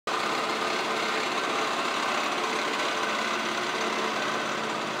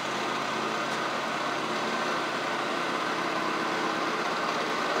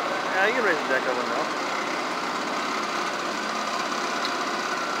you can raise the deck over now.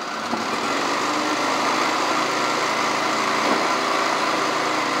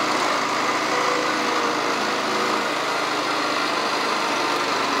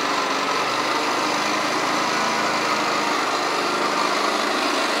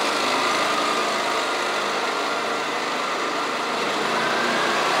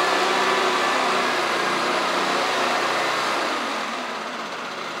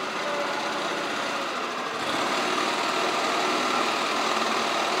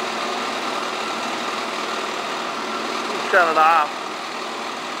 Shut it off.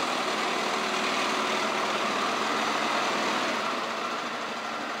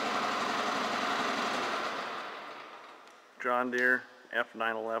 John Deere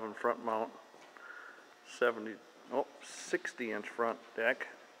F911 front mount, 60-inch front deck.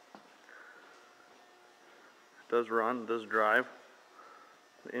 It does run, it does drive.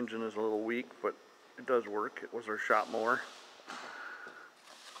 The engine is a little weak, but it does work. It was our shop mower.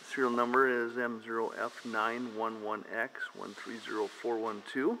 Serial number is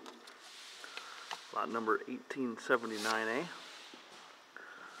M0F911X130412. Lot number 1879A.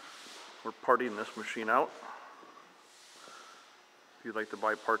 We're parting this machine out. If you'd like to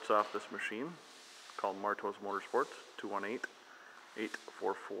buy parts off this machine, call Martos Motorsports,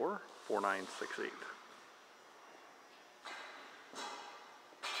 218-844-4968.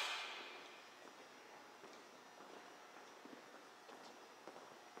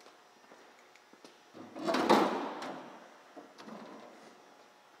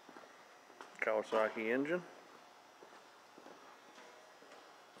 Kawasaki engine.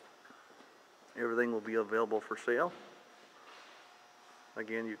 Everything will be available for sale.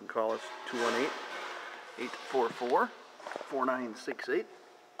 Again, you can call us 218-844-4968. The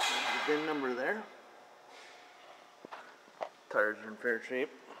VIN number there. Tires are in fair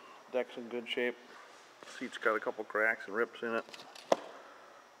shape. Deck's in good shape. Seat's got a couple cracks and rips in it.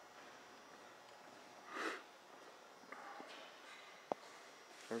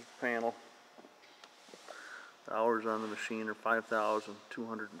 There's the panel. The hours on the machine are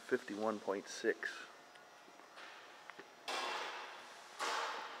 5,251.6.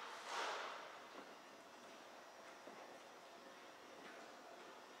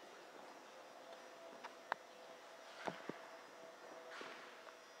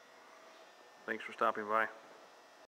 Thanks for stopping by.